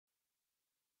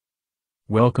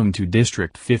Welcome to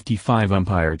District 55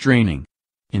 Umpire Training.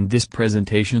 In this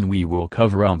presentation we will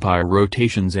cover umpire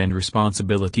rotations and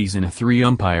responsibilities in a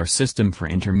 3-umpire system for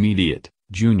intermediate,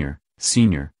 junior,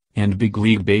 senior, and big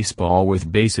league baseball with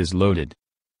bases loaded.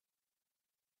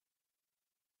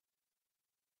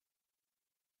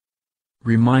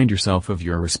 Remind yourself of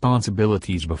your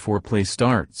responsibilities before play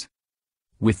starts.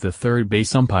 With the third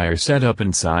base umpire set up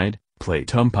inside,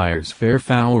 plate umpire's fair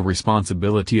foul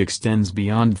responsibility extends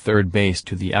beyond third base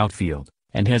to the outfield,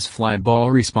 and has fly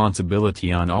ball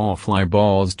responsibility on all fly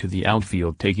balls to the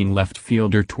outfield taking left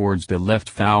fielder towards the left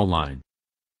foul line.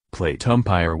 Plate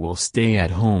umpire will stay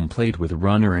at home plate with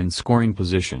runner in scoring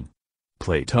position.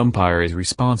 Plate umpire is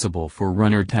responsible for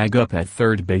runner tag up at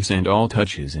third base and all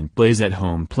touches and plays at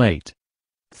home plate.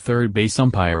 Third base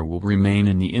umpire will remain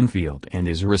in the infield and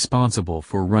is responsible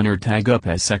for runner tag up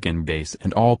at second base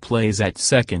and all plays at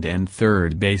second and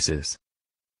third bases.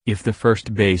 If the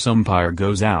first base umpire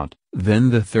goes out,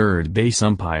 then the third base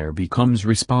umpire becomes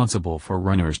responsible for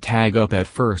runners tag up at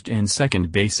first and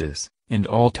second bases, and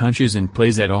all touches and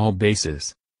plays at all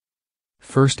bases.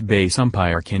 First base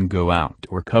umpire can go out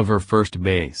or cover first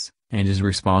base, and is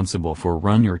responsible for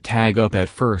runner tag up at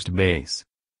first base.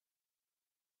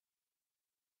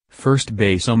 First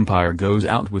base umpire goes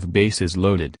out with bases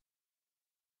loaded.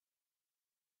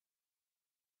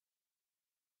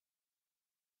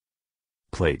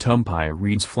 Plate umpire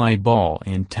reads fly ball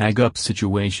and tag up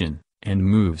situation, and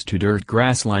moves to dirt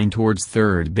grass line towards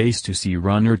third base to see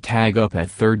runner tag up at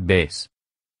third base.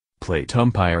 Plate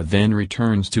umpire then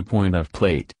returns to point of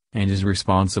plate, and is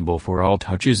responsible for all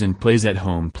touches and plays at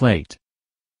home plate.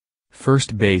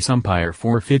 First base umpire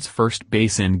forfeits first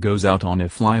base and goes out on a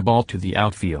fly ball to the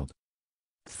outfield.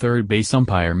 Third base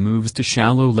umpire moves to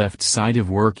shallow left side of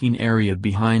working area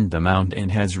behind the mound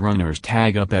and has runners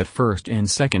tag up at first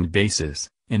and second bases,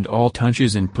 and all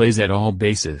touches and plays at all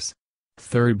bases.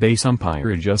 Third base umpire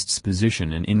adjusts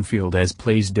position in infield as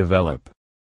plays develop.